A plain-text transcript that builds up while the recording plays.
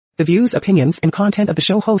The views, opinions, and content of the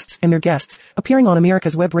show hosts and their guests appearing on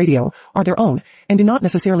America's Web Radio are their own and do not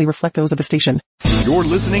necessarily reflect those of the station. You're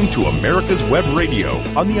listening to America's Web Radio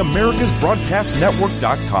on the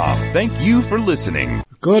AmericasBroadcastNetwork.com. Thank you for listening.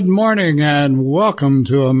 Good morning and welcome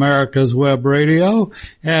to America's Web Radio,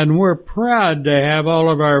 and we're proud to have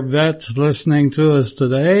all of our vets listening to us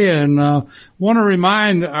today, and want to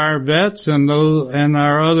remind our vets and those and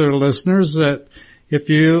our other listeners that if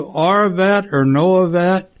you are a vet or know a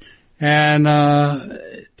vet, and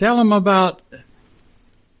tell them about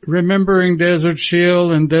Remembering Desert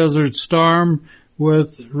Shield and Desert Storm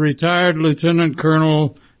with retired Lieutenant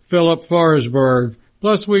Colonel Philip Forsberg.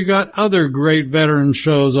 Plus, we got other great veteran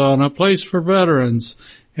shows on, A Place for Veterans,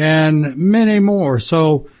 and many more.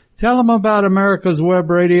 So tell them about America's Web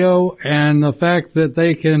Radio and the fact that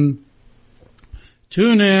they can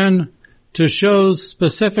tune in to shows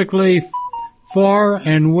specifically for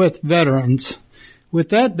and with veterans.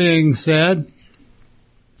 With that being said,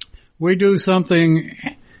 we do something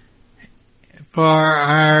for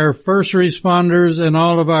our first responders and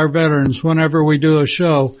all of our veterans whenever we do a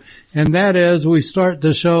show. And that is, we start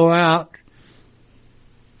the show out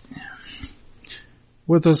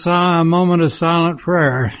with a moment of silent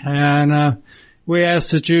prayer. And we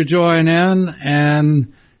ask that you join in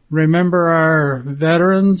and remember our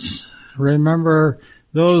veterans, remember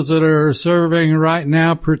those that are serving right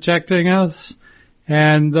now, protecting us,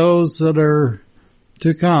 and those that are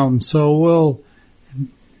to come. So we'll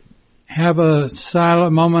have a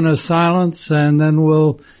silent moment of silence, and then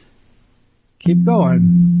we'll keep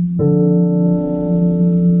going.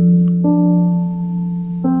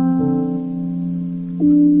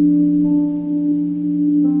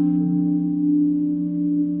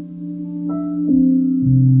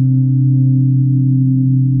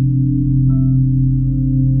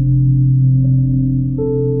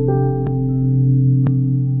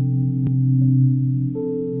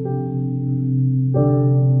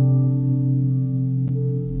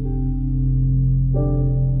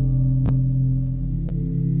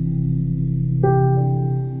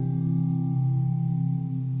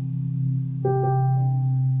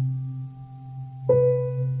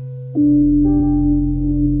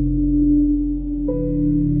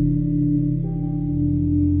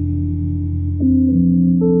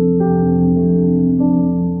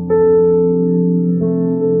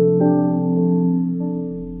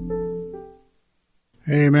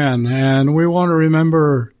 Amen. And we want to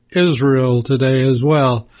remember Israel today as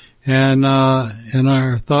well, and in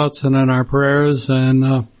our thoughts and in our prayers,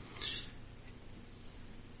 and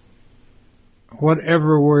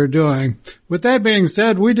whatever we're doing. With that being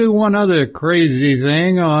said, we do one other crazy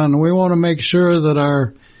thing we want to make sure that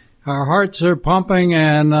our hearts are pumping,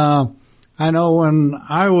 and I know when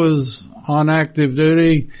I was on active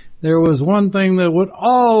duty, there was one thing that would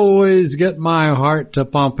always get my heart to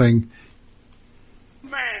pumping.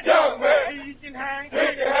 Young man, he can hang,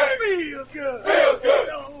 feels good, so good,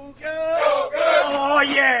 so good, oh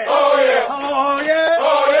yeah, oh yeah, oh yeah,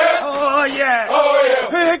 oh yeah, oh yeah, oh yeah,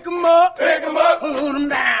 pick 'em up, put 'em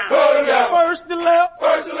down, first the left,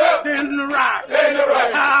 then the right,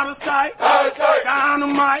 out of sight,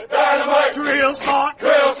 dynamite, drill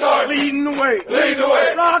sergeant, leading the way,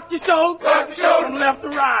 rock your shoulder, from left to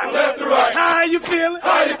right, how you feeling,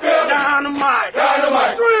 dynamite,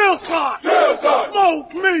 drill sergeant,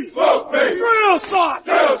 smoke me, drill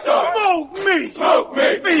sergeant, smoke me,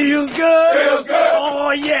 feels good,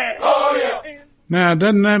 oh yeah. Now,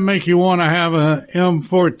 doesn't that make you want to have a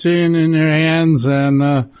M14 in your hands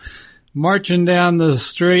and marching down the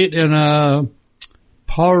street in a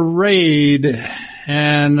parade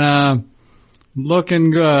and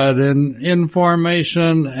looking good and in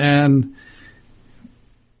formation, and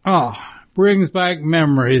brings back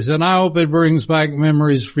memories, and I hope it brings back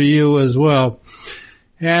memories for you as well.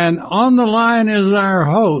 And on the line is our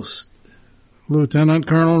host, Lieutenant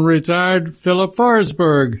Colonel retired Philip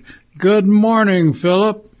Forsberg. Good morning,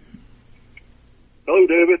 Philip. Hello,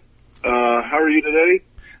 David. How are you today?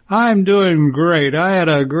 I'm doing great. I had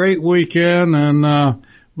a great weekend, and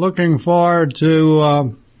looking forward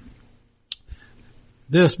to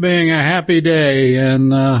this being a happy day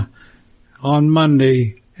and on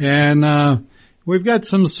Monday. And we've got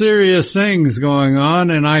some serious things going on,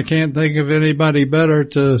 and I can't think of anybody better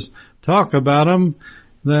to talk about them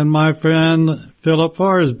than my friend Philip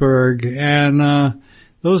Forsberg. And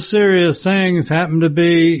those serious things happen to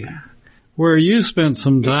be where you spent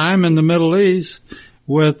some time in the Middle East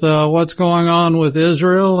with what's going on with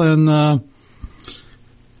Israel and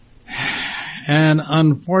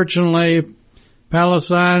unfortunately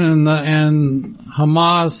Palestine and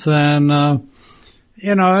Hamas, and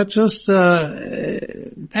it's just,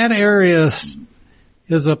 that area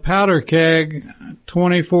is a powder keg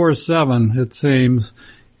 24/7, it seems.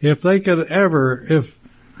 If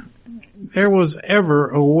there was ever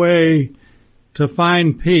a way to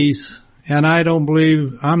find peace, and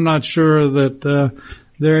I'm not sure that,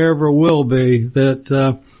 there ever will be,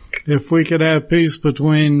 that, if we could have peace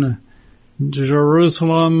between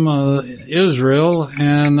Jerusalem, Israel,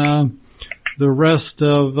 and, the rest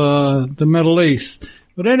of, the Middle East.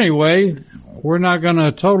 But anyway, we're not going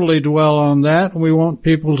to totally dwell on that. We want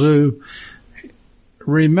people to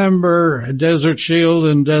remember Desert Shield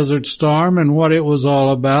and Desert Storm and what it was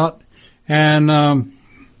all about. And,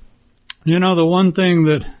 the one thing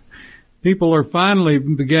that people are finally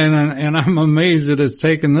beginning, and I'm amazed that it's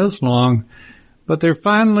taken this long, but they're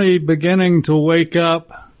finally beginning to wake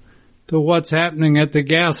up to what's happening at the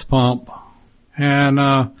gas pump.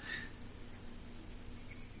 And,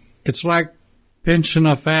 it's like pinching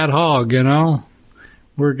a fat hog,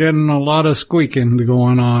 We're getting a lot of squeaking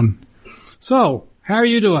going on. So, how are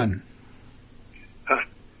you doing?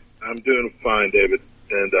 I'm doing fine, David.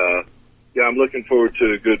 And, I'm looking forward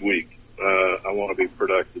to a good week. I want to be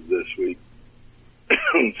productive this week.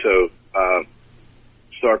 So,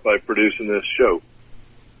 start by producing this show.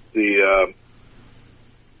 I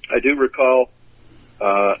do recall,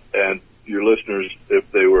 and your listeners,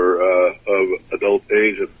 if they were of adult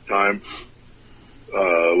age at the time,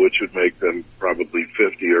 which would make them probably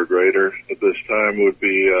 50 or greater at this time, would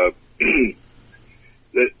be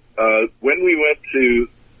that when we went to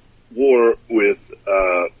war with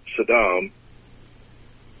Saddam,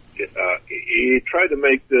 he tried to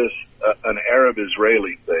make this an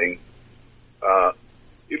Arab-Israeli thing.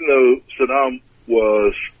 Even though Saddam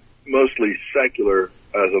was mostly secular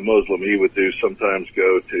as a Muslim, he would sometimes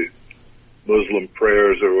go to Muslim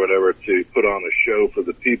prayers or whatever to put on a show for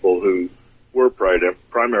the people who were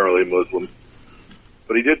primarily Muslim.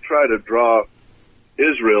 But he did try to draw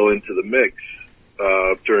Israel into the mix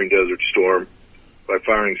during Desert Storm by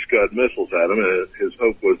firing Scud missiles at him. And his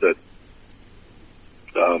hope was that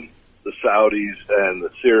the Saudis and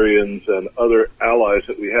the Syrians and other allies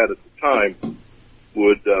that we had at the time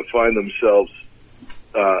would find themselves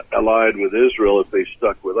allied with Israel if they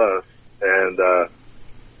stuck with us. And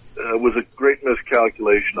it was a great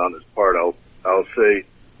miscalculation on his part. I'll say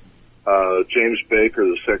James Baker,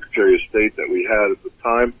 the Secretary of State that we had at the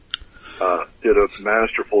time, did a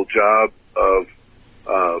masterful job of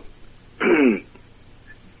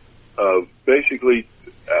basically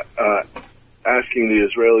asking the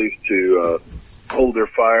Israelis to hold their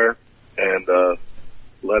fire and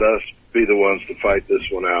let us be the ones to fight this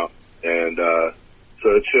one out. And so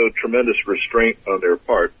it showed tremendous restraint on their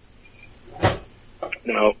part.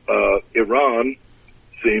 Now, Iran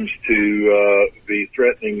seems to be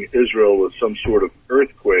threatening Israel with some sort of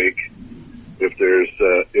earthquake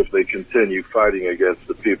if they continue fighting against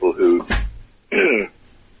the people who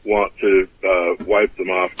want to wipe them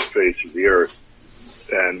off the face of the earth.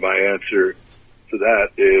 And my answer to that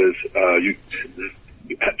is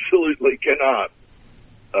you absolutely cannot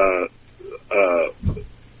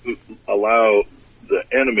allow the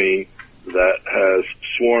enemy that has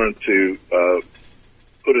sworn to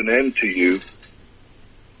put an end to you,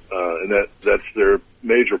 and that's their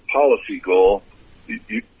major policy goal.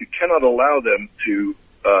 You cannot allow them to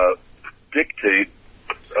dictate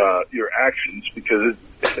your actions, because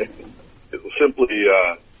it will simply,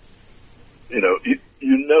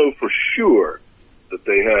 you know for sure that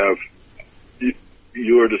they have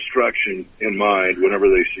your destruction in mind whenever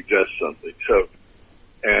they suggest something. So,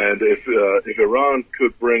 and if Iran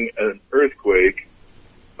could bring an earthquake,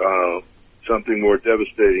 something more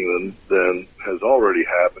devastating than has already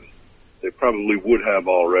happened, they probably would have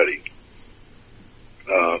already.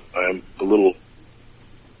 I'm a little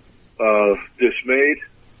dismayed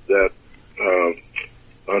that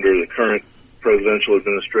under the current presidential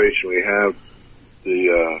administration we have,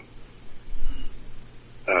 the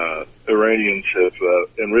Iranians have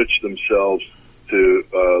enriched themselves to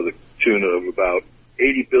the tune of about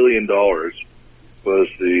 $80 billion was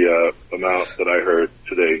the amount that I heard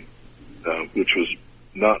today, which was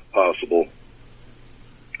not possible.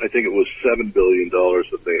 I think it was $7 billion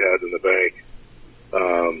that they had in the bank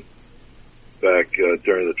back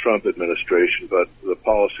during the Trump administration, but the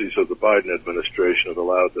policies of the Biden administration have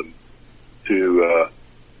allowed them to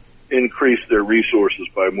increase their resources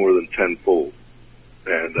by more than tenfold.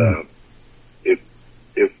 And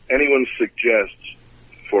if anyone suggests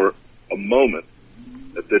for a moment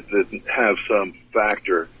that didn't have some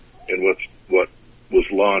factor in what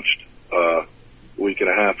was launched a week and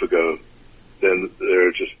a half ago, then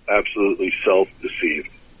they're just absolutely self-deceived.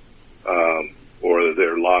 or that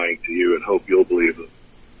they're lying to you and hope you'll believe them.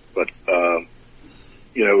 But,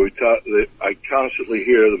 I constantly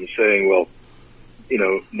hear them saying, well,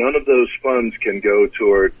 none of those funds can go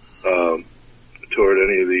toward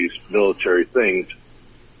any of these military things.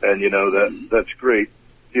 And, that's great.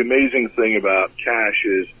 The amazing thing about cash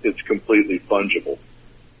is it's completely fungible.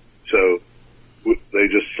 So they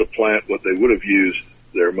just supplant what they would have used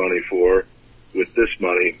their money for with this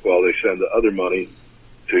money while they send the other money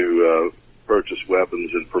to purchase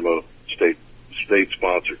weapons and promote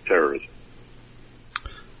state-sponsored terrorism.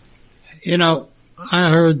 I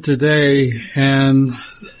heard today, and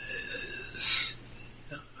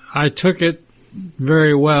I took it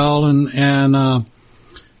very well, and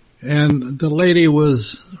the lady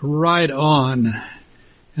was right on.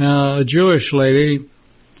 A Jewish lady,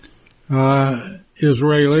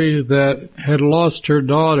 Israeli, that had lost her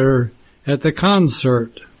daughter at the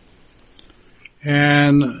concert.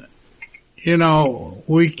 And,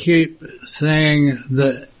 we keep saying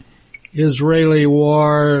the Israeli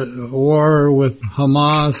war with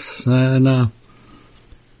Hamas and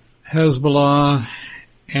Hezbollah,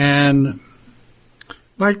 and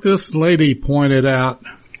like this lady pointed out,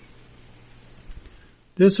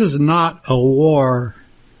 this is not a war,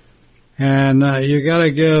 and you got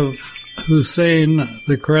to give Hussein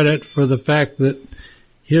the credit for the fact that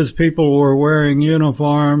his people were wearing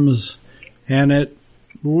uniforms, and it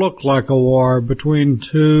looked like a war between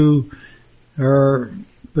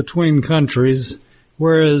between countries,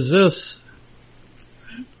 whereas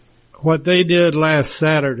what they did last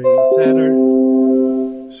Saturday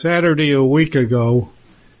a week ago,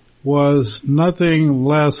 was nothing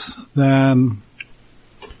less than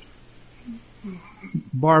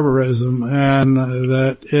barbarism, and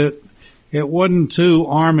that it wasn't two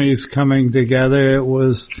armies coming together. It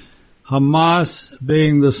was Hamas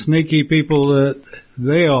being the sneaky people that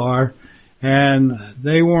they are, and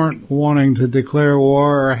they weren't wanting to declare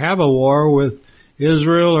war or have a war with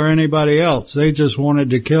Israel or anybody else. They just wanted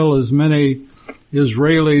to kill as many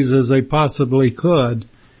Israelis as they possibly could,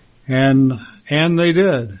 and they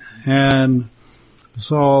did. And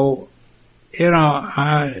so,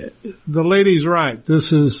 the lady's right.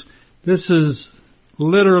 This is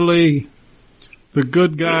literally the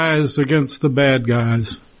good guys against the bad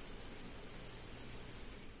guys.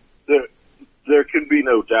 There can be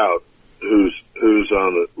no doubt who's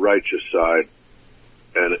on the righteous side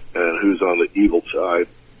and who's on the evil side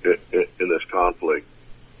in this conflict.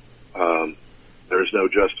 There's no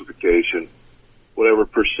justification. Whatever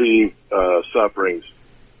perceived sufferings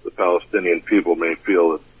the Palestinian people may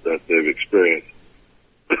feel that they've experienced,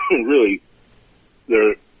 really,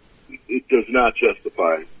 it does not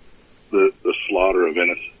justify the slaughter of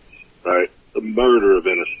innocents, right? The murder of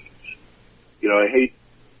innocents. I hate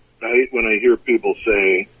when I hear people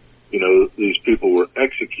saying, these people were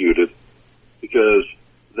executed, because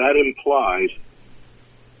that implies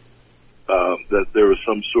that there was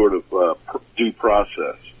some sort of due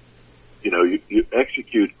process. You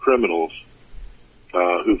execute criminals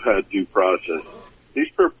who've had due process.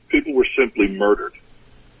 These people were simply murdered,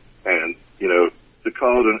 and to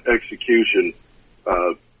call it an execution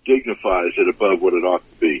dignifies it above what it ought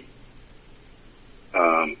to be.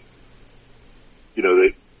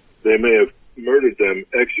 They may have murdered them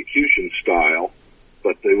execution style,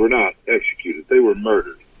 but they were not executed. They were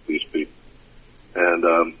murdered, these people. And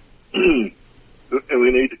and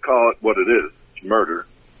we need to call it what it is. It's murder.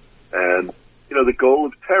 And, the goal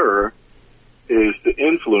of terror is to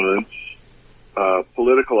influence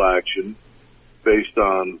political action based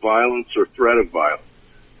on violence or threat of violence.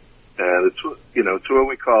 And it's what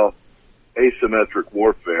we call asymmetric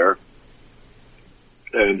warfare.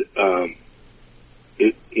 And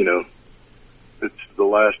it's the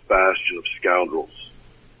last bastion of scoundrels.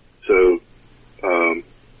 So,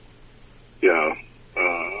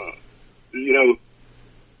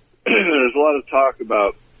 there's a lot of talk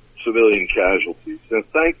about civilian casualties. And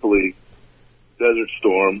thankfully, Desert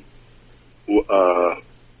Storm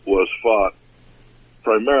was fought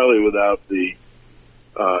primarily without the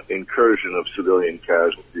incursion of civilian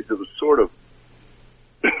casualties. It was sort of,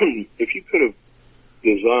 if you could have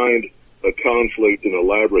designed a conflict in a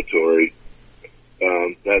laboratory,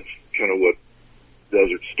 that's kind of what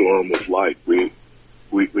Desert Storm was like. We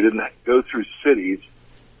didn't go through cities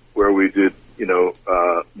where we did,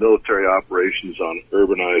 military operations on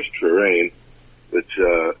urbanized terrain, which,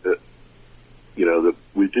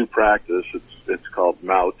 we do practice. It's called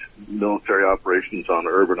MOUT, military operations on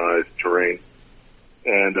urbanized terrain.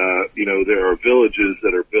 And, there are villages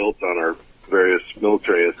that are built on our various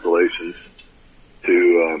military installations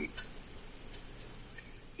to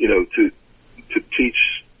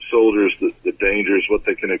teach soldiers the dangers, what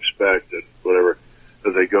they can expect, and whatever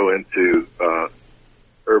as they go into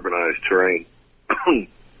urbanized terrain.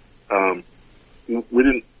 We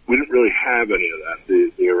didn't really have any of that.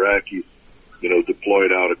 The Iraqis,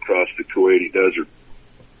 deployed out across the Kuwaiti desert,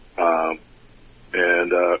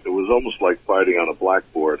 and it was almost like fighting on a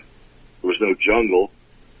blackboard. There was no jungle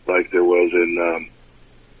like there was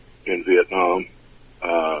in Vietnam.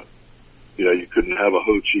 You couldn't have a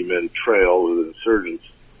Ho Chi Minh Trail with insurgents.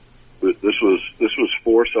 This was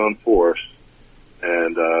force on force,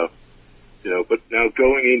 and but now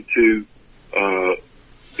going into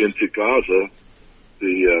Gaza,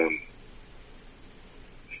 the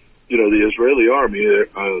Israeli army,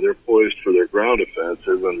 they're poised for their ground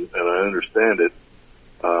offensive, and I understand it,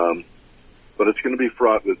 but it's going to be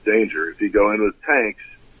fraught with danger. If you go in with tanks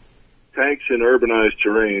in urbanized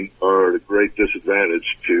terrain are at a great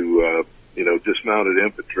disadvantage to dismounted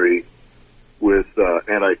infantry with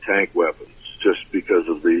anti-tank weapons, just because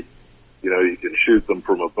of the, you can shoot them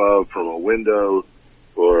from above, from a window,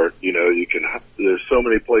 or, there's so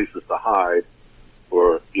many places to hide,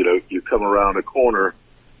 or, you come around a corner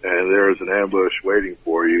and there is an ambush waiting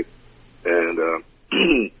for you. And,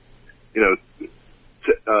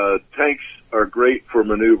 tanks are great for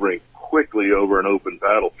maneuvering quickly over an open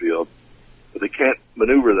battlefield, but they can't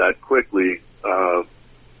maneuver that quickly,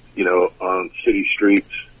 on city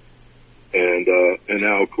streets. And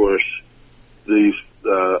now, of course, the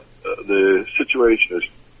situation is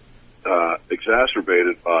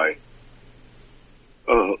exacerbated by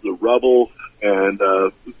the rubble and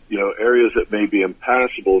areas that may be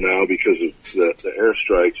impassable now because of the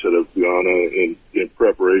airstrikes that have gone on in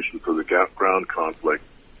preparation for the ground conflict.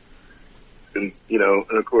 And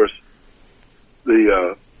and of course,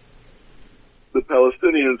 the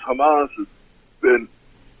Palestinians, Hamas, has been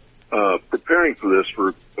preparing for this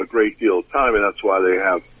for a great deal of time, and that's why they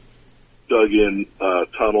have dug in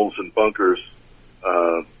tunnels and bunkers.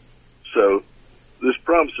 So this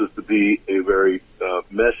promises to be a very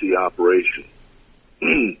messy operation.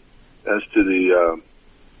 As to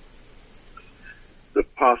the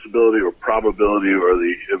possibility or probability or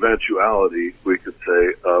the eventuality, we could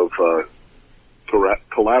say, of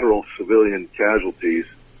collateral civilian casualties,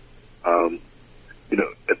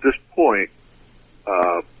 at this point,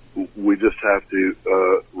 we just have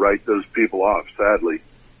to write those people off, sadly.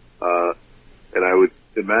 And I would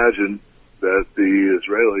imagine that the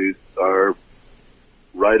Israelis are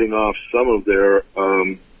writing off some of their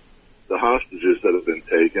the hostages that have been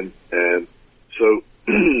taken, and so.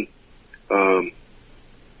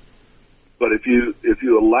 But if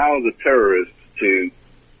you allow the terrorists to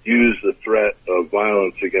use the threat of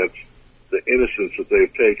violence against the innocents that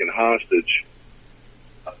they've taken hostage,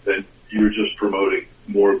 then you're just promoting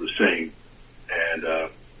more of the same, and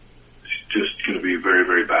it's just going to be very,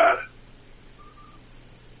 very bad.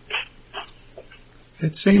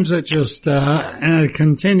 It seems it just and it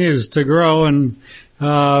continues to grow. And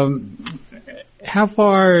how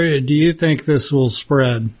far do you think this will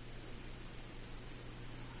spread?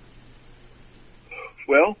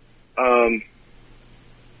 Well,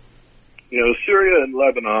 Syria and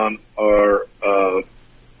Lebanon are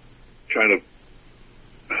kind of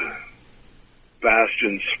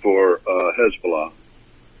bastions for Hezbollah,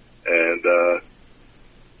 and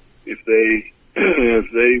if they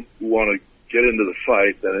want to get into the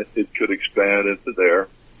fight, then it could expand into there.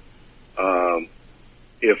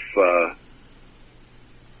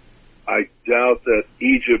 I doubt that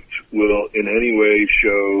Egypt will in any way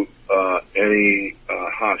show any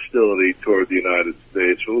hostility toward the United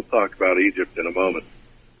States. We'll talk about Egypt in a moment.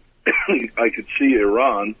 I could see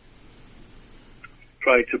Iran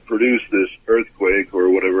trying to produce this earthquake or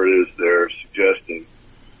whatever it is they're suggesting.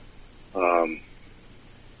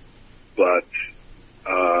 But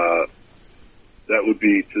that would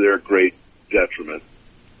be to their great detriment.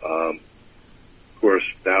 Of course,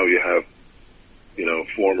 now you have,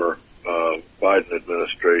 former Biden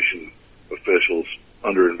administration officials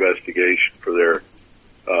under investigation for their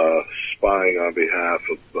spying on behalf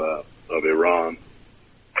of Iran.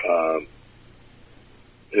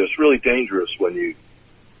 It's really dangerous when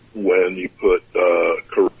you put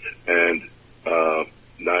corrupt and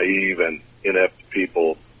naive and inept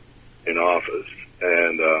people in office.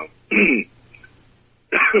 And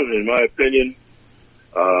in my opinion,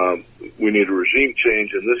 we need a regime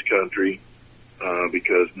change in this country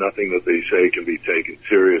because nothing that they say can be taken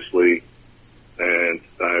seriously. And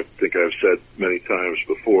I think I've said many times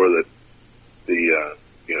before that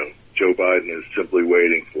Joe Biden is simply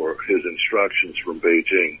waiting for his instructions from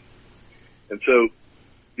Beijing. And so,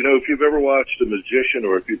 if you've ever watched a magician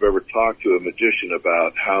or if you've ever talked to a magician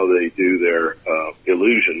about how they do their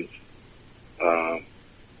illusions,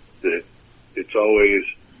 that it's always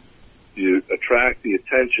you attract the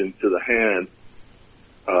attention to the hand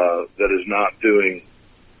that is not doing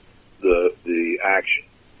the action.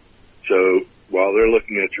 So while they're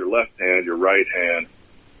looking at your left hand, your right hand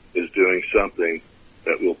is doing something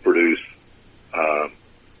that will produce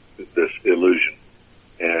this illusion.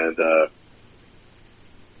 And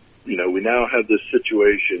we now have this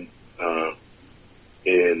situation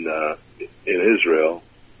in Israel,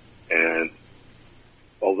 and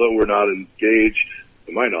although we're not engaged,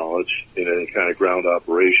 to my knowledge, in any kind of ground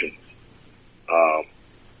operations,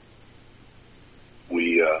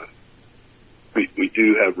 we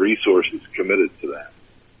do have resources committed to that,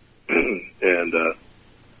 and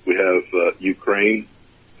we have Ukraine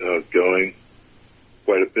going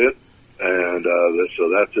quite a bit, and so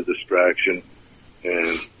that's a distraction.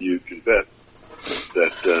 And you can bet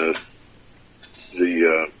that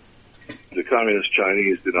the communist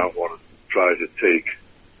Chinese do not want to try to take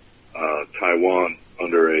Taiwan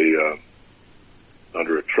under a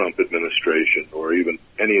Trump administration or even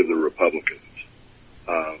any of the Republicans.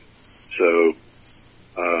 So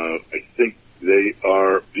I think they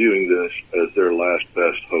are viewing this as their last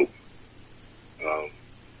best hope,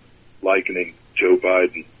 likening Joe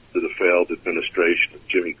Biden to the failed administration of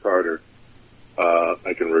Jimmy Carter.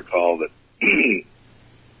 I can recall that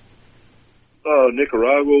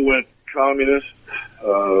Nicaragua went communist.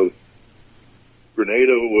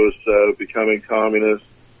 Grenada was becoming communist,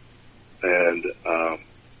 and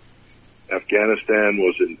Afghanistan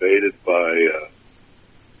was invaded by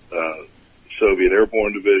Soviet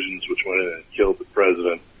airborne divisions, which went in and killed the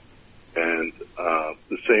president. And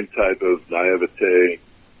the same type of naivete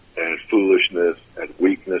and foolishness and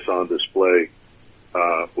weakness on display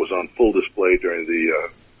was on full display during the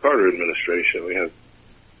Carter administration. We have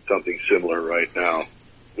something similar right now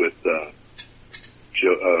with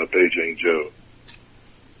Beijing Joe.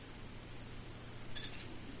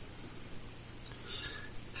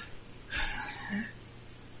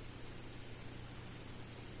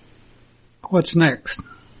 What's next?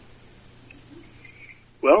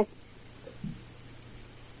 Well,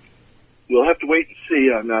 we'll have to wait and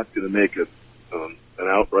see. I'm not going to make an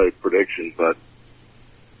outright prediction, but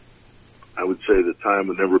I would say the time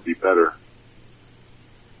would never be better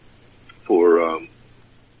for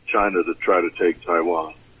China to try to take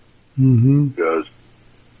Taiwan. Mm-hmm. Because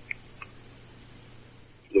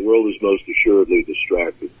the world is most assuredly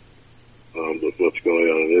distracted with what's going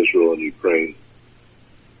on in Israel and Ukraine.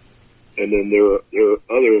 And then there are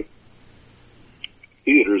other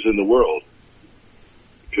theaters in the world.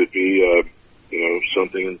 It could be,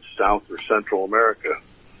 something in South or Central America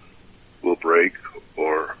will break,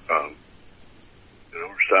 or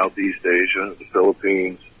Southeast Asia, the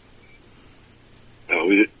Philippines.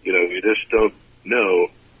 We just don't know.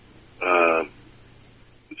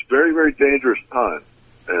 It's a very, very dangerous time,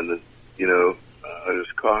 and I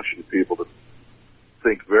just caution people to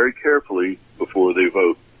think very carefully before they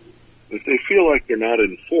vote. If they feel like they're not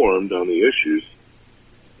informed on the issues,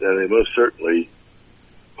 then they most certainly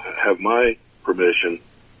have my permission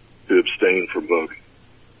to abstain from voting.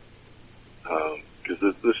 Because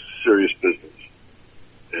this is serious business.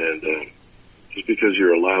 And just because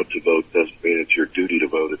you're allowed to vote doesn't mean it's your duty to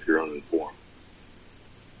vote if you're uninformed.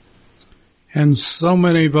 And so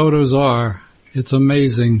many voters are. It's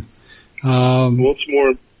amazing. Well,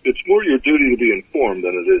 it's more your duty to be informed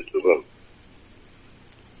than it is to vote.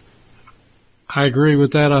 I agree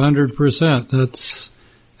with that 100%.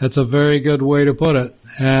 That's a very good way to put it.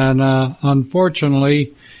 And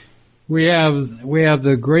unfortunately, we have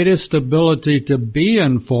the greatest ability to be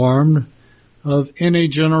informed of any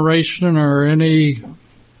generation or any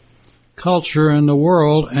culture in the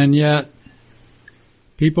world, and yet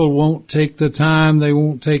people won't take the time, they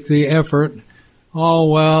won't take the effort. Oh,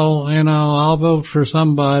 well, I'll vote for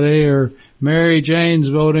somebody, or Mary Jane's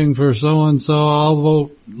voting for so-and-so, I'll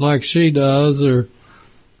vote like she does, or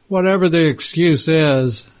whatever the excuse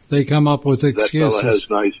is, they come up with excuses. That fella has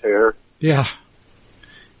nice hair. Yeah.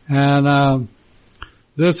 And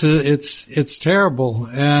it's terrible.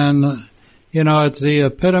 And, it's the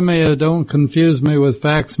epitome of don't confuse me with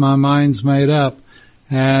facts my mind's made up.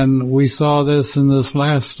 And we saw this in this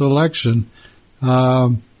last election.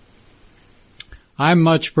 I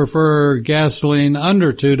much prefer gasoline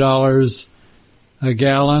under $2 a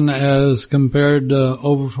gallon as compared to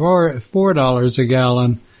over $4 a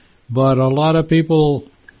gallon. But a lot of people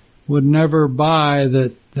would never buy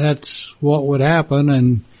that that's what would happen,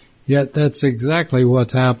 and yet that's exactly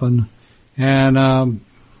what's happened. And,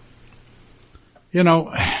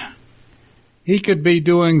 he could be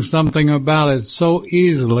doing something about it so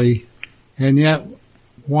easily, and yet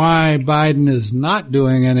why Biden is not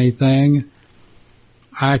doing anything,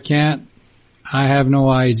 I have no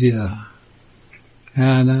idea.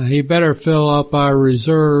 And he better fill up our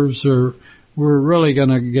reserves or we're really going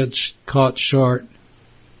to get caught short.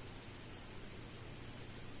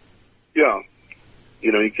 Yeah.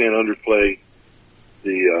 You can't underplay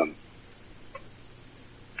the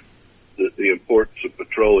importance of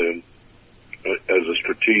petroleum as a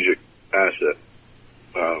strategic asset.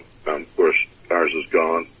 Of course, ours is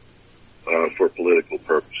gone for political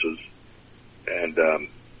purposes. And,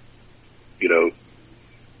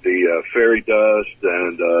 the fairy dust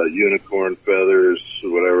and unicorn feathers,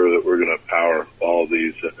 whatever that we're going to power all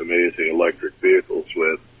these amazing electric vehicles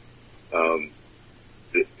with,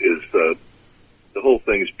 is the whole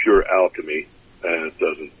thing is pure alchemy, and it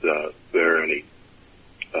doesn't bear any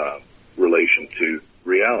relation to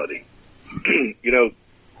reality.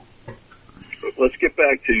 Let's get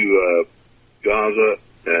back to Gaza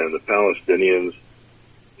and the Palestinians.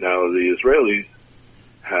 Now, the Israelis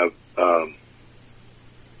have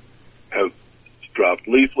dropped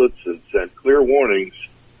leaflets and sent clear warnings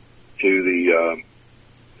to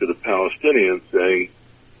the Palestinians, saying,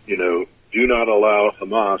 do not allow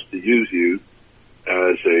Hamas to use you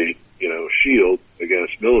as a shield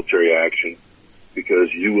against military action,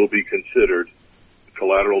 because you will be considered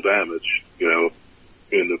collateral damage, in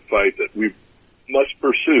the fight that we must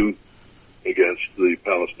pursue against the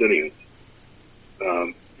Palestinians.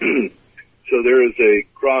 So there is a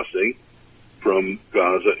crossing from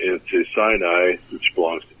Gaza into Sinai, which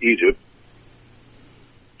belongs to Egypt,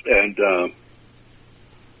 and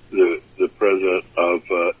the president of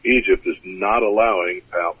Egypt is not allowing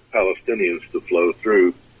Palestinians to flow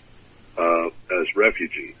through as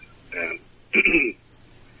refugees. And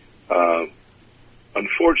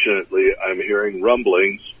unfortunately, I'm hearing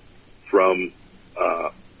rumblings from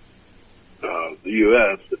the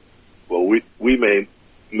U.S. that, well, we may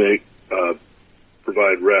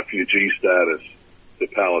provide refugee status to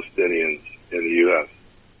Palestinians in the U.S.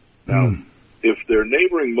 Now, if their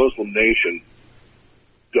neighboring Muslim nation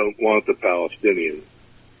don't want the Palestinians,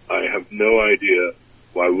 I have no idea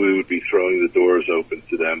why we would be throwing the doors open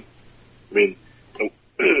to them. I mean,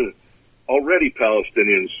 already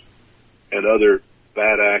Palestinians and other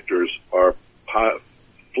bad actors are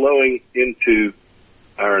flowing into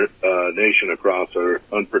our nation across our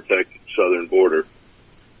unprotected southern border.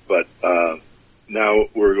 But now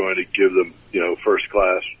we're going to give them,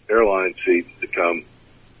 first-class airline seats to come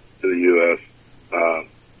to the U.S.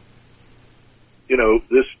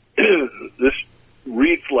 This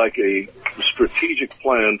reads like a strategic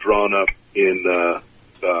plan drawn up in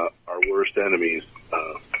our worst enemy's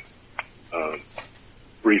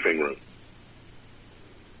briefing room.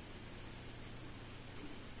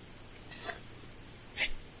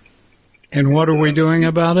 And what are we doing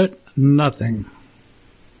about it? Nothing.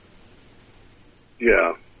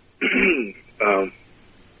 Yeah.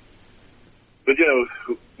 But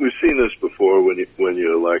we've seen this before when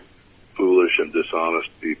you elect foolish and dishonest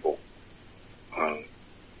people, and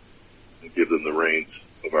give them the reins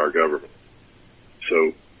of our government.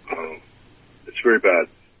 So, it's very bad.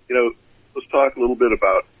 Let's talk a little bit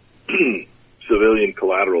about civilian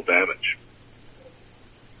collateral damage.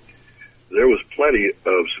 There was plenty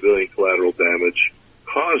of civilian collateral damage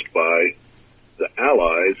caused by the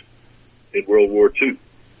Allies in World War II.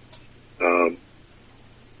 We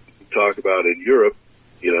talk about in Europe,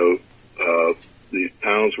 these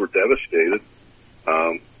towns were devastated.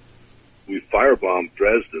 We firebombed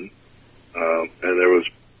Dresden, and there was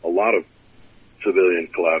a lot of civilian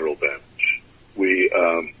collateral damage. We,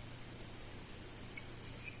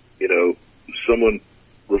 someone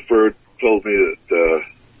told me that,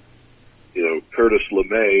 Curtis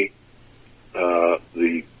LeMay,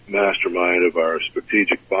 the mastermind of our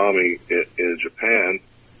strategic bombing in Japan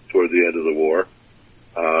toward the end of the war,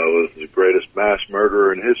 was the greatest mass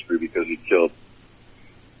murderer in history because he killed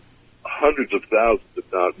hundreds of thousands,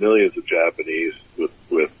 if not millions, of Japanese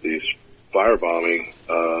with these firebombing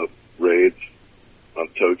raids on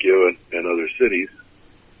Tokyo and other cities.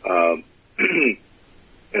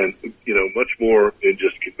 And, much more in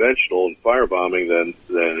just conventional and firebombing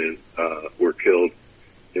than were killed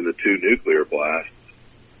in the two nuclear blasts.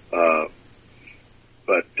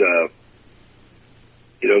 But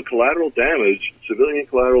collateral damage, civilian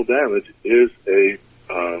collateral damage is a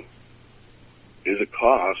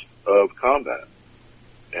cost of combat.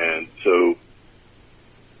 And so,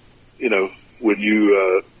 when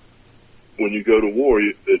you go to war,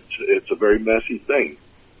 it's a very messy thing.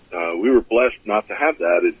 We were blessed not to have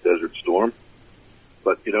that in Desert Storm.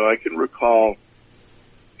 But, I can recall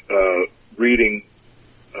reading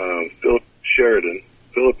Philip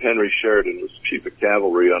Henry Sheridan was Chief of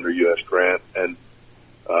Cavalry under U.S. Grant, and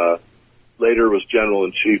later was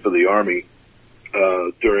General-in-Chief of the Army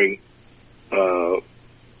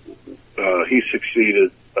he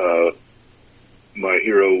succeeded my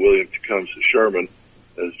hero, William Tecumseh Sherman,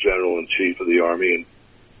 as General-in-Chief of the Army.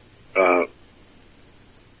 And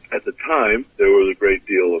at the time, there was a great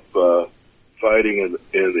deal of fighting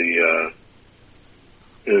in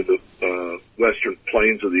the western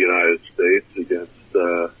plains of the United States against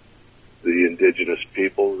the indigenous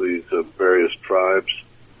people, these various tribes.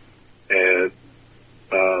 And,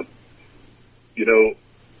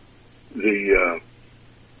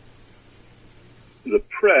 the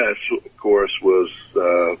press, of course, was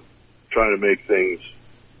trying to make things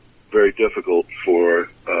very difficult for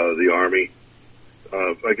the Army.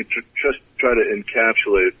 I could just try to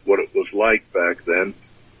encapsulate what it was like back then.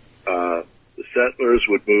 The settlers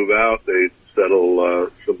would move out, they'd settle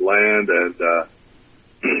some land and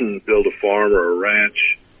build a farm or a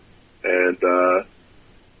ranch, and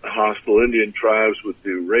hostile Indian tribes would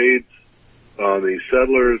do raids on these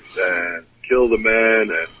settlers and kill the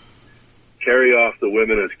men and carry off the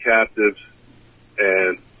women as captives,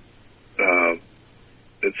 and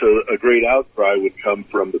so a great outcry would come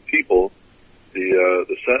from the people,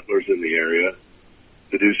 the settlers in the area,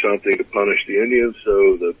 to do something to punish the Indians.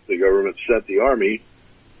 So the government sent the Army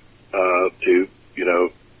to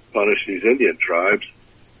punish these Indian tribes,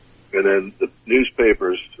 and then the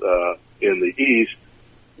newspapers in the East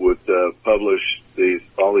would publish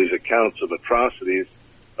all these accounts of atrocities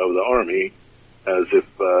of the Army, as if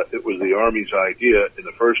it was the Army's idea in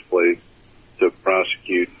the first place to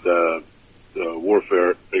prosecute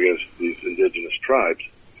warfare against these indigenous tribes.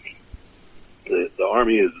 The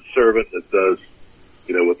Army is a servant that does,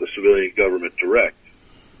 what the civilian government directs.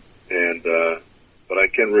 And but I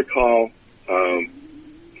can recall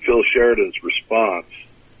Phil Sheridan's response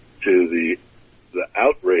to the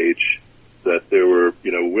outrage that there were,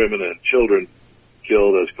 women and children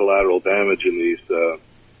killed as collateral damage in these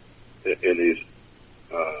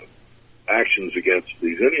actions against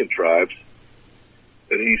these Indian tribes.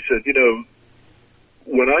 And he said,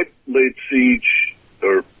 when I laid siege,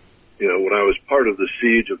 or, when I was part of the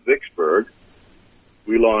siege of Vicksburg,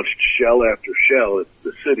 we launched shell after shell at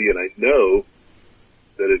the city, and I know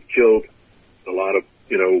that it killed a lot of,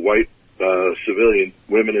 white civilian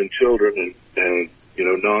women and children and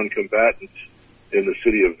non-combatants in the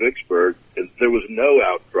city of Vicksburg, and there was no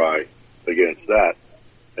outcry against that.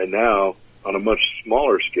 And now, on a much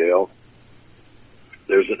smaller scale,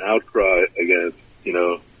 there's an outcry against,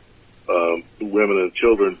 women and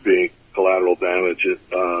children being collateral damage in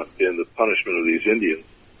the punishment of these Indians.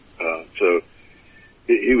 So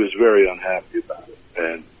he was very unhappy about it.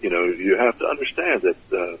 And, you have to understand that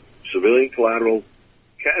civilian collateral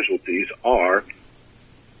casualties are,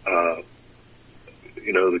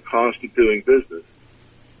 the cost of doing business.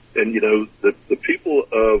 And, the people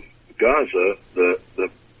of Gaza, the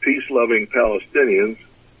peace-loving Palestinians,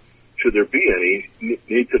 should there be any,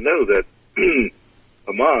 need to know that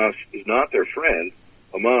Hamas is not their friend.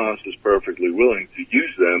 Hamas is perfectly willing to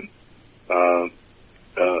use them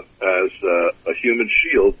as a human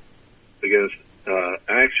shield against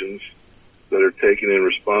actions that are taken in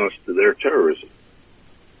response to their terrorism.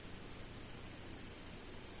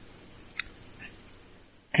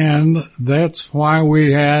 And that's why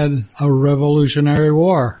we had a Revolutionary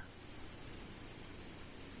War,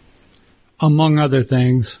 among other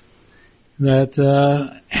things, that,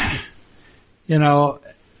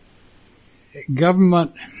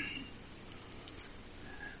 government,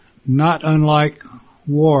 not unlike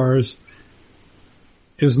wars,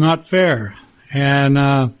 is not fair.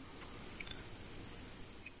 And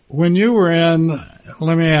when you were in,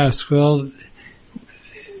 let me ask, Phil,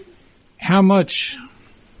 how much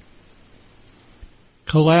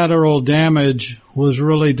collateral damage was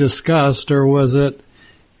really discussed, or was it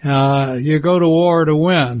you go to war to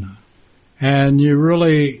win, and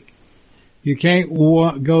you can't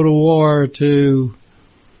go to war to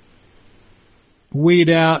weed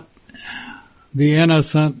out the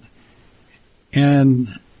innocent and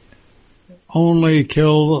only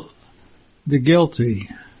kill the guilty.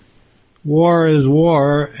 War is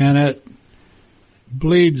war, and it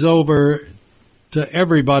bleeds over to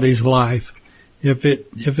everybody's life. If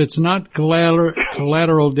it's not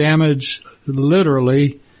collateral damage,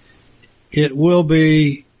 literally, it will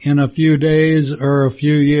be in a few days or a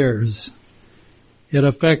few years. It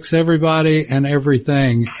affects everybody and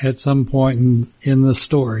everything at some point in the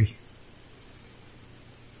story.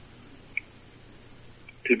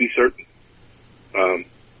 To be certain.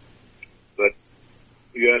 But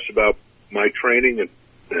you asked about my training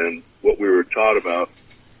and what we were taught about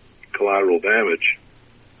collateral damage.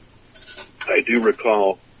 I do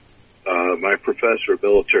recall my professor of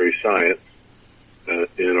military science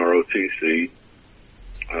in our OTC.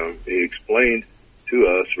 He explained to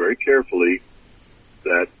us very carefully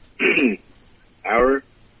that our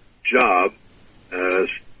job as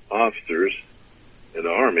officers in the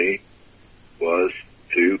Army was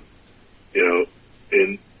to,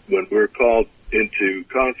 when we're called into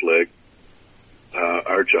conflict,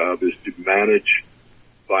 our job is to manage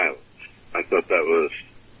violence. I thought that was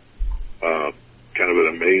kind of an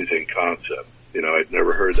amazing concept. I'd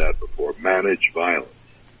never heard that before, manage violence.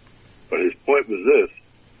 But his point was this,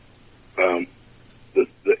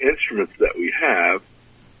 the instruments that we have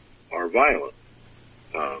are violent.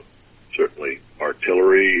 Certainly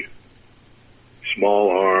artillery, small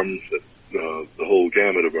arms, the whole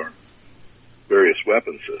gamut of our various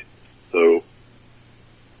weapon systems. So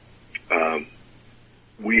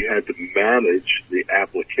we had to manage the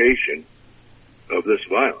application of this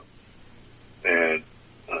violence. And,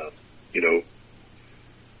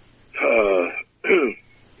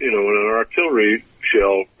 when an artillery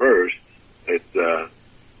shell bursts, it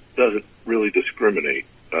doesn't really discriminate,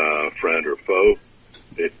 friend or foe.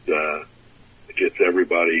 It gets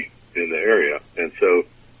everybody in the area. And so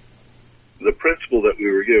the principle that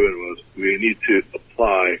we were given was we need to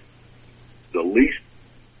apply the least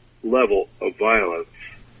level of violence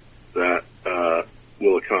that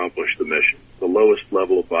will accomplish the mission. The lowest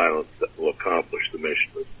level of violence that will accomplish the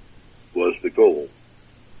mission was the goal.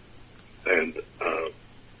 And,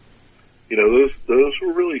 those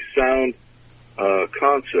were really sound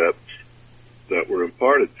concepts that were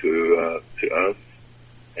imparted to us.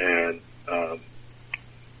 And,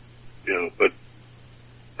 but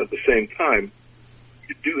at the same time,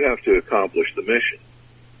 you do have to accomplish the mission.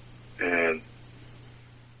 And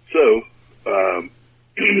so,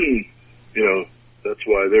 that's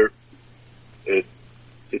why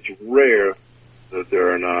it's rare that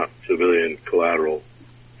there are not civilian collateral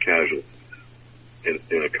casualties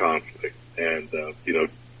in a conflict. And, in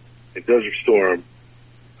Desert Storm,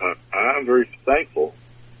 I'm very thankful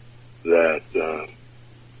that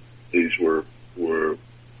these were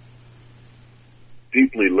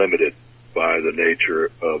deeply limited by the nature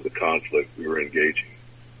of the conflict we were engaging.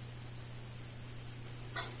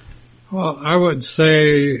 Well, I would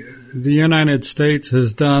say the United States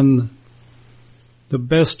has done the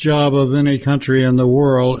best job of any country in the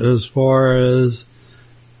world as far as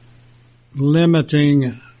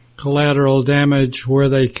limiting collateral damage where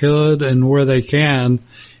they could and where they can,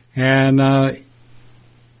 and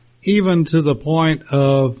even to the point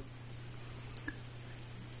of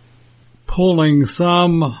pulling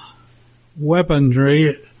some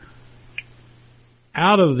weaponry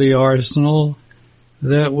out of the arsenal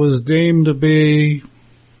that was deemed to be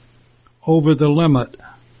over the limit.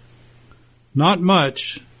 Not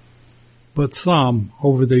much, but some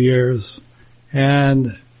over the years.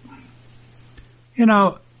 And,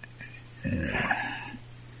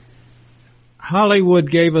 Hollywood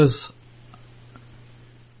gave us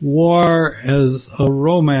war as a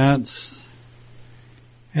romance,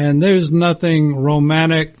 and there's nothing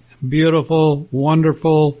romantic, beautiful,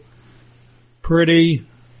 wonderful, pretty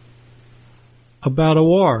about a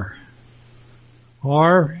war,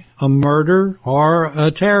 or a murder, or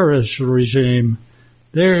a terrorist regime.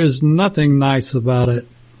 There is nothing nice about it.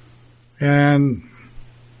 And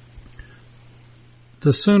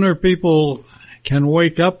the sooner people can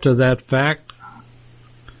wake up to that fact,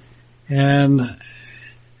 and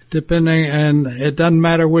it doesn't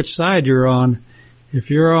matter which side you're on. If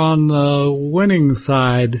you're on the winning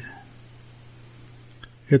side,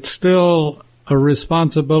 it's still a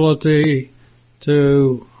responsibility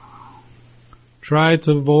to try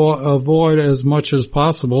to avoid as much as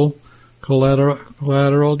possible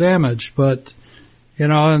collateral damage. But,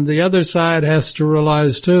 and the other side has to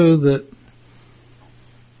realize too that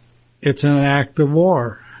it's an act of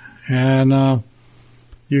war, and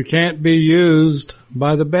you can't be used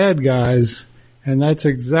by the bad guys. And that's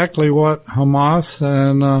exactly what Hamas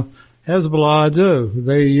and Hezbollah do.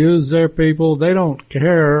 They use their people. They don't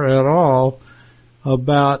care at all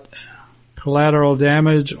about collateral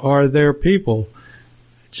damage or their people.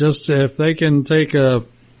 Just if they can take a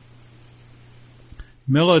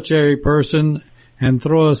military person and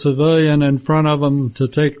throw a civilian in front of them to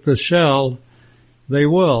take the shell, they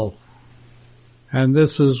will. And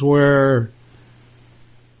this is where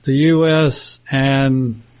the U.S.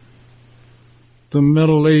 and the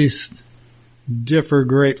Middle East differ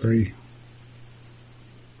greatly.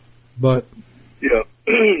 But yeah,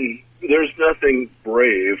 the there's nothing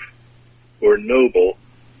brave or noble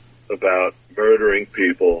about murdering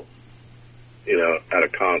people, at a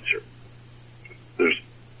concert.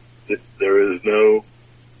 There is no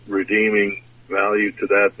redeeming value to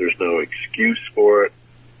that. There's no excuse for it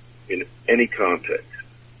in any context.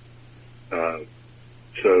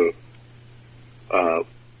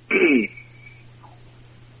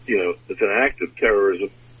 It's an act of terrorism.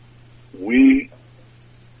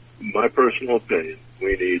 My personal opinion,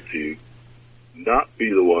 we need to not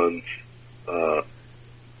be the ones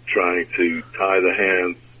trying to tie the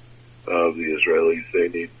hands of the Israelis. They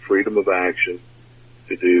need freedom of action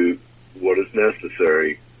to do what is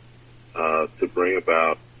necessary to bring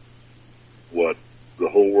about what the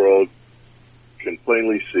whole world can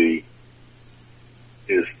plainly see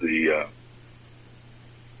is the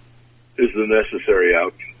necessary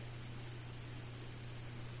outcome.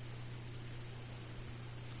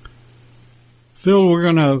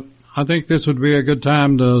 Phil, I think this would be a good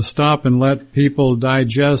time to stop and let people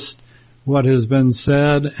digest what has been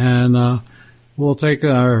said, and we'll take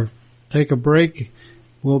a break.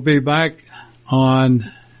 We'll be back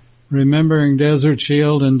on Remembering Desert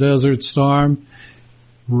Shield and Desert Storm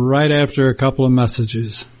right after a couple of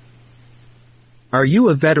messages. Are you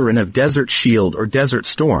a veteran of Desert Shield or Desert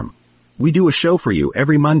Storm? We do a show for you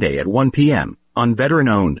every Monday at 1 p.m. on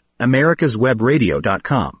veteran-owned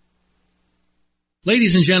americaswebradio.com.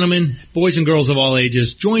 Ladies and gentlemen, boys and girls of all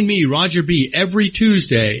ages, join me, Roger B., every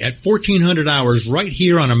Tuesday at 1400 hours right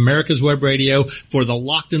here on America's Web Radio for the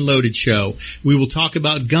Locked and Loaded Show. We will talk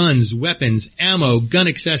about guns, weapons, ammo, gun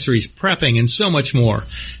accessories, prepping, and so much more.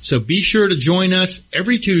 So be sure to join us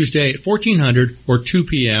every Tuesday at 1400 or 2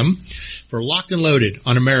 p.m. for Locked and Loaded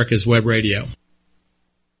on America's Web Radio.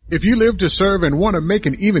 If you live to serve and want to make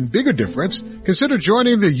an even bigger difference, consider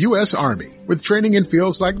joining the U.S. Army. With training in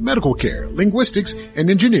fields like medical care, linguistics, and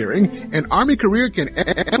engineering, an Army career can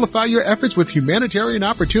amplify your efforts with humanitarian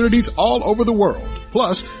opportunities all over the world.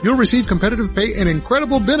 Plus, you'll receive competitive pay and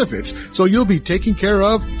incredible benefits, so you'll be taken care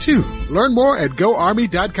of, too. Learn more at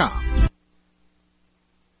GoArmy.com.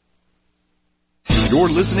 You're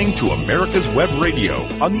listening to America's Web Radio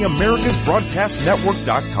on the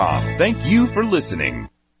AmericasBroadcastNetwork.com. Thank you for listening.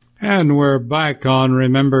 And we're back on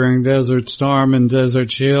Remembering Desert Storm and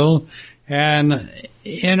Desert Shield. And,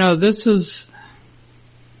 this is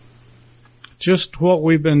just what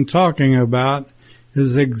we've been talking about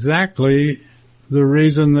is exactly the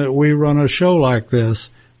reason that we run a show like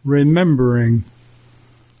this. Remembering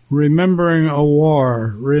a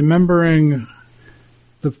war, remembering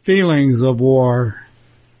the feelings of war,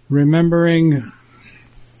 remembering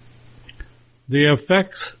the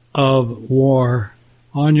effects of war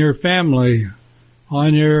on your family,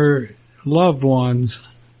 on your loved ones,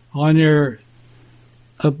 on your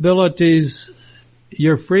abilities,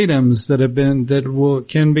 your freedoms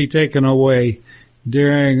can be taken away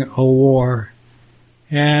during a war.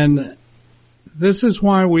 And this is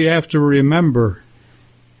why we have to remember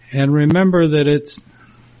that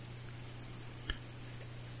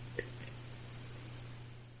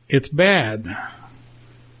it's bad.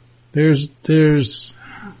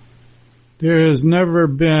 There has never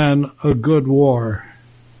been a good war.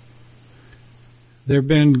 There have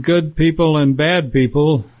been good people and bad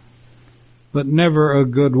people, but never a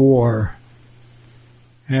good war.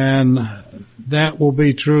 And that will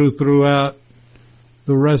be true throughout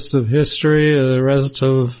the rest of history, the rest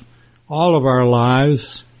of all of our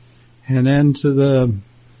lives, and into the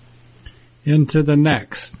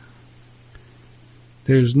next.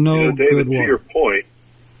 There's no David, good war. to your point,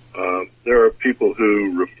 there are people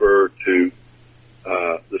who refer to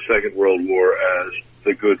the Second World War as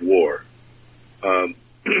the good war. And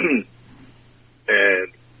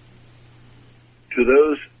to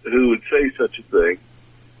those who would say such a thing,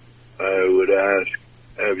 I would ask,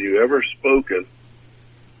 have you ever spoken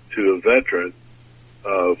to a veteran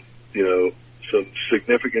of, some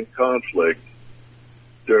significant conflict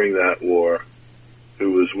during that war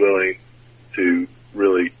who was willing to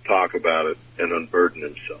really talk about it and unburden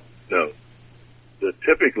himself? No.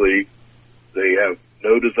 Typically, they have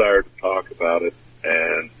no desire to talk about it,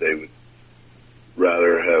 and they would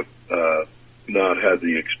rather have not had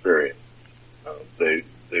the experience. They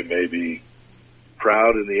may be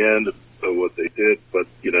proud in the end of what they did, but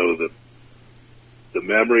the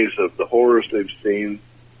memories of the horrors they've seen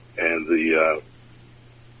and the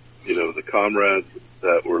comrades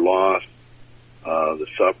that were lost, the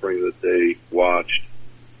suffering that they watched,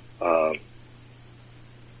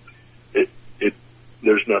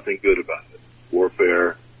 there's nothing good about it.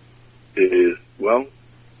 Warfare is, my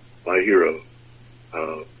hero,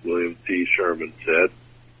 William T. Sherman said,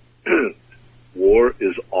 war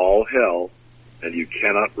is all hell, and you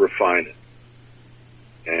cannot refine it.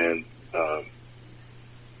 And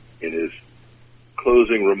in his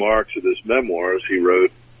closing remarks of his memoirs, he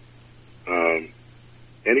wrote,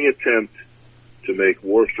 any attempt to make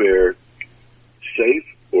warfare safe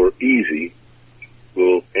or easy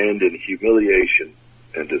will end in humiliation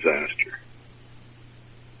and disaster.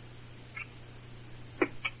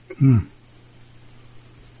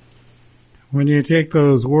 When you take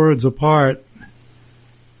those words apart,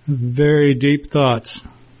 very deep thoughts.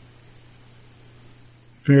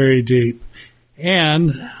 Very deep.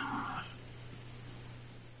 And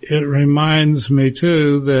it reminds me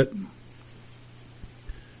too that,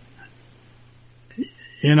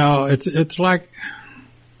 you know, it's like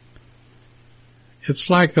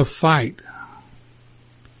a fight.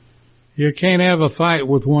 You can't have a fight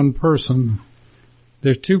with one person.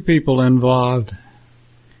 There's two people involved.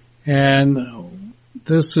 And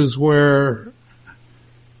this is where,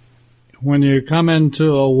 when you come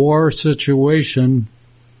into a war situation,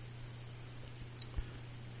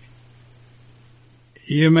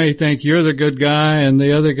 you may think you're the good guy and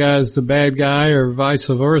the other guy's the bad guy, or vice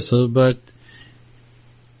versa, but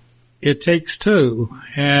it takes two.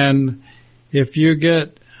 And if you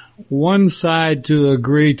get one side to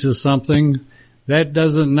agree to something, that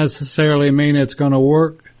doesn't necessarily mean it's going to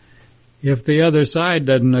work if the other side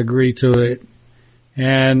doesn't agree to it.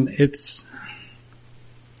 And it's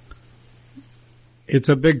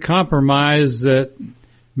a big compromise that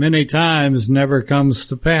many times never comes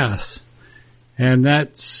to pass. And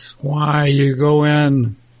that's why you go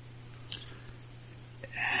in.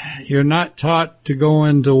 You're not taught to go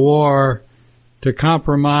into war to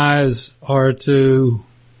compromise or to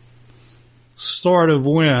sort of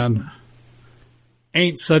win.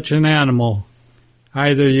 Ain't such an animal.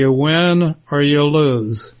 Either you win or you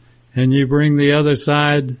lose, and you bring the other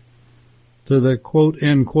side to the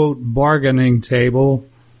quote-unquote bargaining table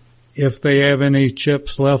if they have any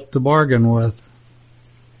chips left to bargain with.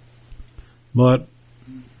 But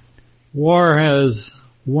war has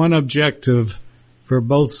one objective for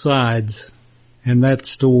both sides, and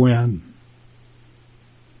that's to win.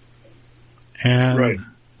 And right.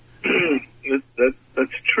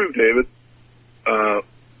 That's true, David.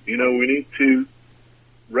 You know, we need to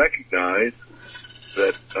recognize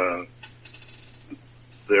that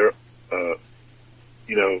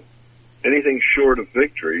you know, anything short of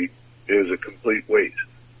victory is a complete waste,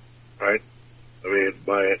 right? I mean,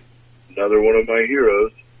 another one of my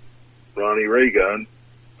heroes, Ronnie Reagan,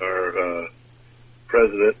 our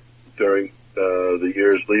president during the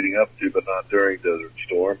years leading up to, but not during Desert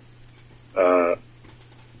Storm.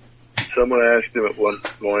 Someone asked him at one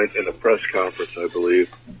point in a press conference, I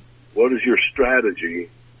believe, what is your strategy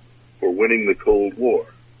for winning the Cold War?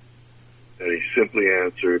 And he simply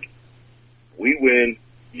answered, we win,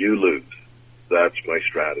 you lose. That's my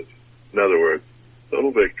strategy. In other words,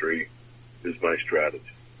 total victory is my strategy.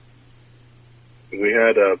 We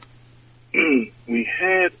had a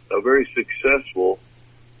very successful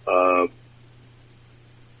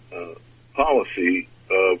policy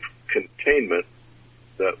of containment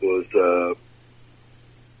that was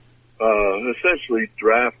essentially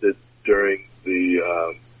drafted during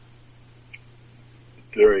the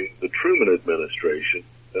Truman administration.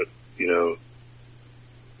 That, you know,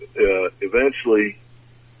 eventually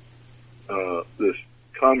this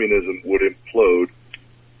communism would implode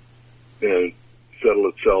and settle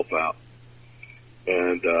itself out.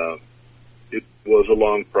 And it was a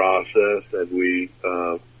long process, and we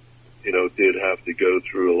did have to go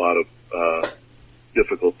through a lot of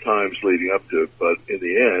difficult times leading up to it. But in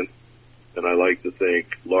the end, and I like to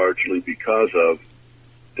think largely because of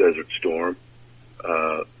Desert Storm,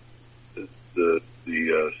 the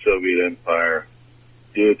Soviet Empire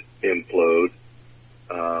did implode.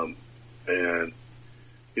 And,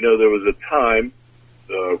 you know, there was a time,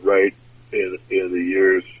 right in the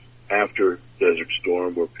years after Desert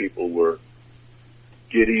Storm where people were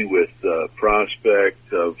giddy with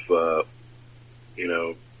prospect of,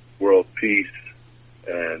 world peace.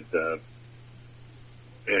 And,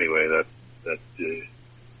 anyway, that if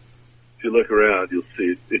you look around, you'll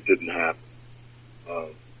see it didn't happen.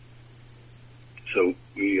 So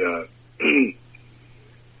we,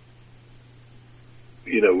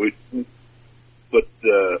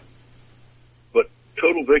 but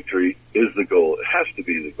total victory is the goal. It has to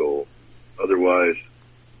be the goal. Otherwise,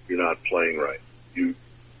 you're not playing right.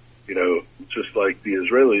 Just like the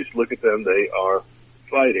Israelis, look at them. They are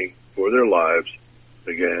fighting for their lives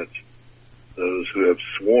against those who have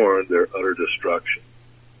sworn their utter destruction.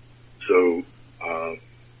 So,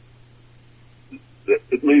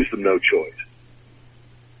 it leaves them no choice.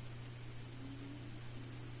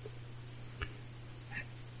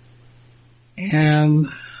 And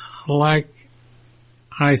like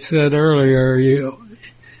I said earlier, you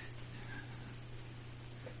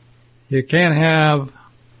can't have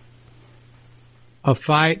a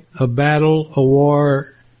fight, a battle, a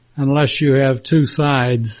war, unless you have two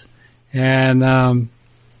sides. And, I'm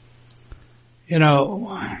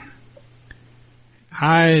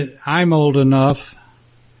old enough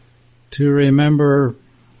to remember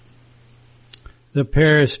the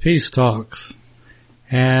Paris peace talks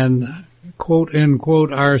and quote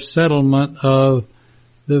unquote our settlement of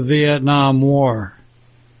the Vietnam War.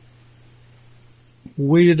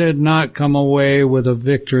 We did not come away with a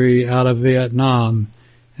victory out of Vietnam.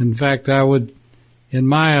 In fact, in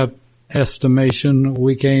my estimation,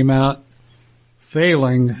 we came out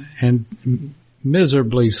failing and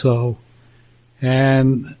miserably so.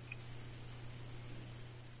 And,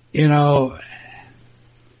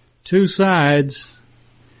 two sides.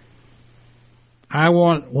 I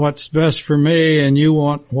want what's best for me and you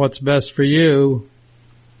want what's best for you.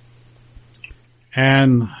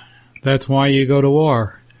 And that's why you go to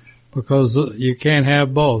war, because you can't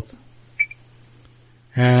have both.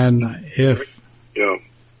 And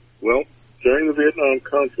well, during the Vietnam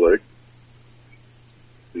conflict,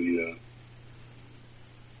 the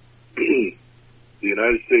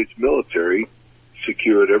United States military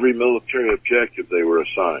secured every military objective they were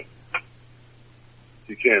assigned.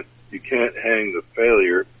 You can't hang the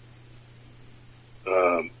failure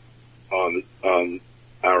on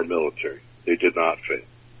our military. They did not fail.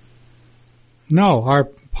 No, our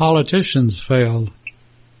politicians failed.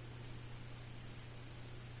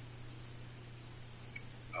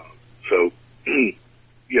 So,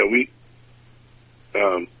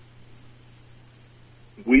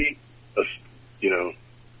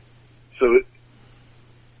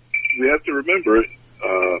 we have to remember,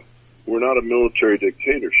 we're not a military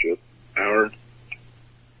dictatorship. Our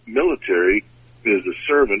military is a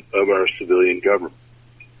servant of our civilian government.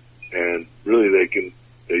 And really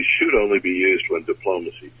they should only be used when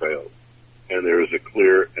diplomacy fails. And there is a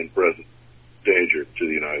clear and present danger to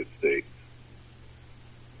the United States.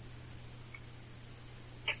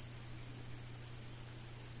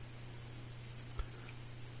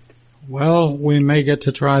 Well, we may get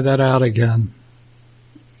to try that out again.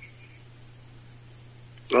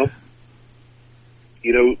 Well,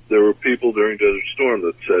 there were people during Desert Storm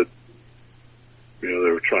that said, they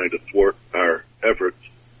were trying to thwart our efforts,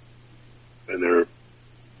 and their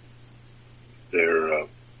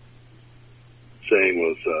saying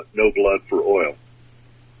was, no blood for oil.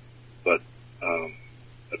 But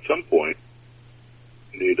at some point,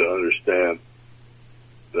 you need to understand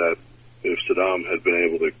that if Saddam had been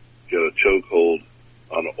able to get a chokehold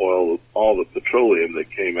on all the petroleum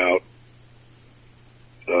that came out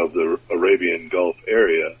of the Arabian Gulf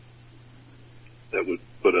area, that would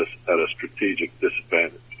put us at a strategic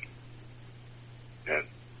disadvantage. And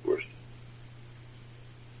of course,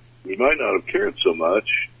 we might not have cared so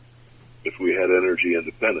much if we had energy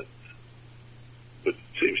independence. But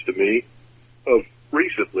it seems to me,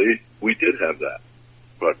 recently, we did have that.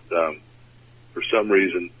 But for some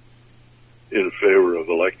reason, in favor of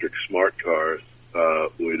electric smart cars,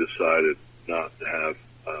 we decided not to have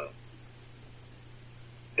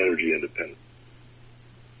energy independence.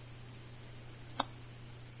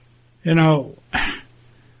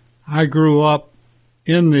 I grew up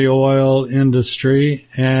in the oil industry,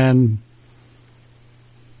 and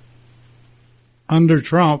under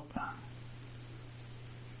Trump,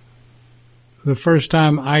 the first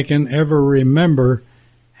time I can ever remember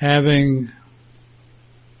having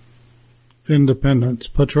independence,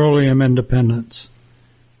 petroleum independence.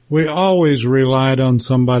 We always relied on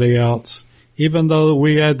somebody else. Even though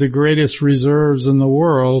we had the greatest reserves in the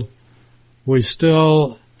world, we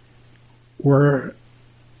still were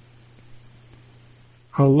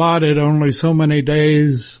allotted only so many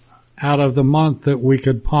days out of the month that we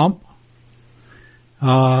could pump.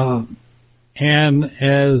 And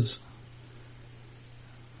as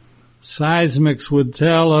seismics would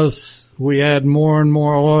tell us, we had more and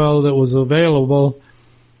more oil that was available.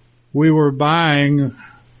 We were buying,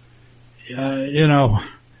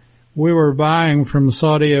 we were buying from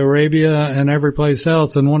Saudi Arabia and every place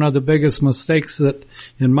else. And one of the biggest mistakes that,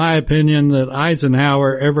 in my opinion, that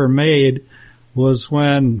Eisenhower ever made was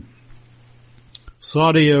when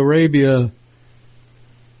Saudi Arabia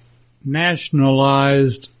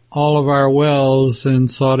nationalized all of our wells in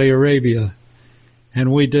Saudi Arabia,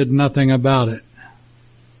 and we did nothing about it.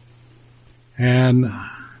 And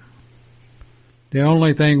the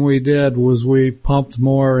only thing we did was we pumped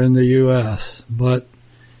more in the U.S., but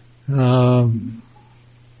and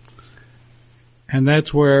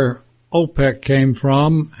that's where OPEC came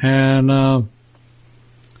from, and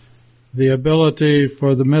the ability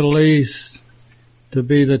for the Middle East to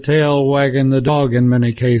be the tail wagging the dog in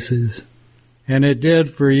many cases. And it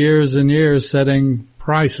did for years and years, setting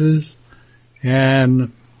prices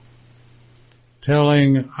and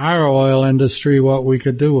telling our oil industry what we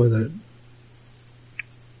could do with it.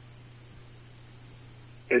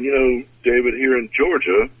 And you know, David, here in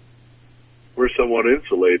Georgia, we're somewhat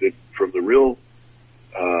insulated from the real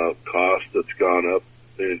cost that's gone up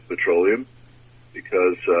in petroleum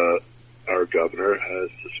because our governor has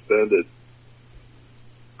suspended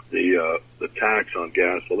the tax on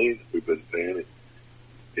gasoline that we've been paying.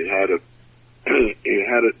 It had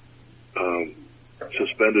it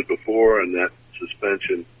suspended before, and that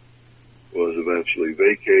suspension was eventually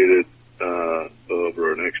vacated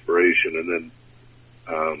over an expiration, and then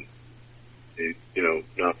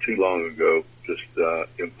not too long ago, just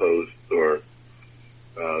imposed or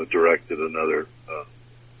directed another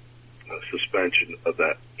suspension of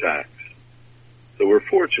that tax. So we're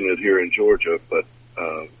fortunate here in Georgia, but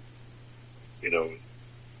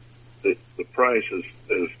the price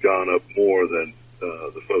has gone up more than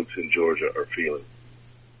the folks in Georgia are feeling.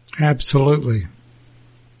 Absolutely.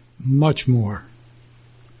 Much more.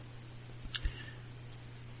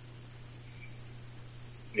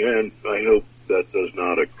 And I hope that does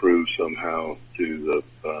not accrue somehow to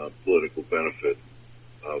the political benefit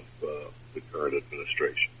of the current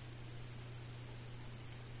administration.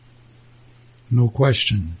 No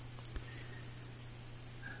question.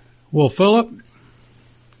 Well, Philip,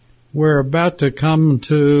 we're about to come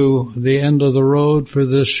to the end of the road for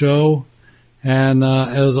this show. And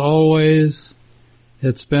as always,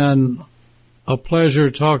 it's been a pleasure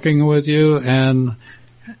talking with you, and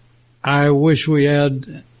I wish we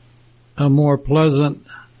had a more pleasant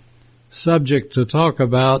subject to talk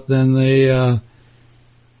about than the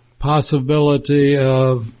possibility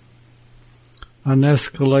of an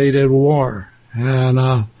escalated war.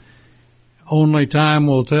 And only time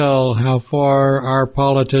will tell how far our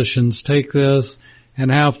politicians take this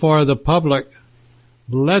and how far the public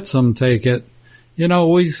lets them take it. You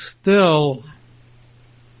know,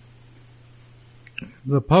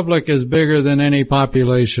 the public is bigger than any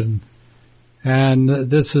population. And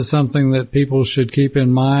this is something that people should keep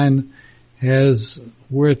in mind as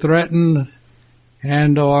we're threatened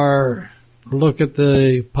and or look at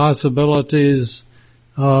the possibilities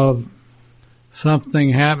of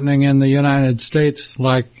something happening in the United States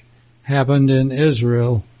like happened in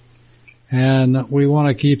Israel. And we want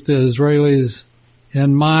to keep the Israelis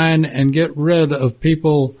in mind and get rid of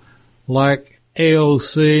people like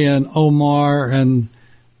AOC and Omar and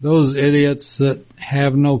those idiots that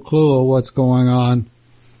have no clue of what's going on.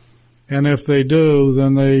 And if they do,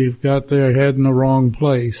 then they've got their head in the wrong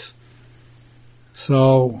place.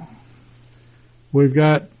 So we'll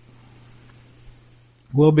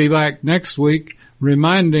be back next week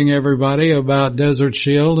reminding everybody about Desert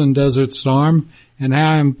Shield and Desert Storm and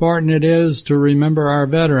how important it is to remember our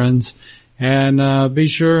veterans. And be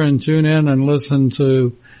sure and tune in and listen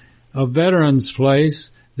to A Veteran's Place.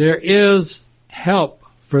 There is help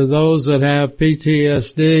for those that have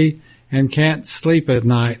PTSD and can't sleep at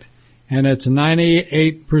night. And it's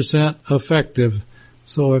 98% effective.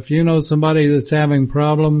 So if you know somebody that's having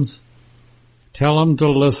problems, tell them to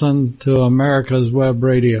listen to America's Web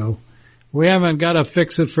Radio. We haven't got to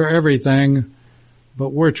fix it for everything, but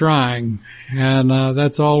we're trying. And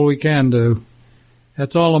that's all we can do.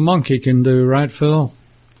 That's all a monkey can do, right, Phil?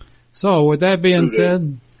 So with that being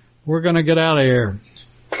said, we're going to get out of here.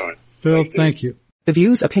 Right. Phil, thank you. The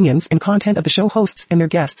views, opinions, and content of the show hosts and their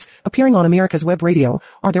guests appearing on America's Web Radio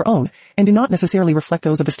are their own and do not necessarily reflect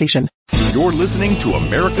those of the station. You're listening to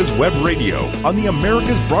America's Web Radio on the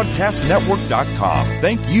AmericasBroadcastNetwork.com.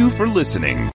 Thank you for listening.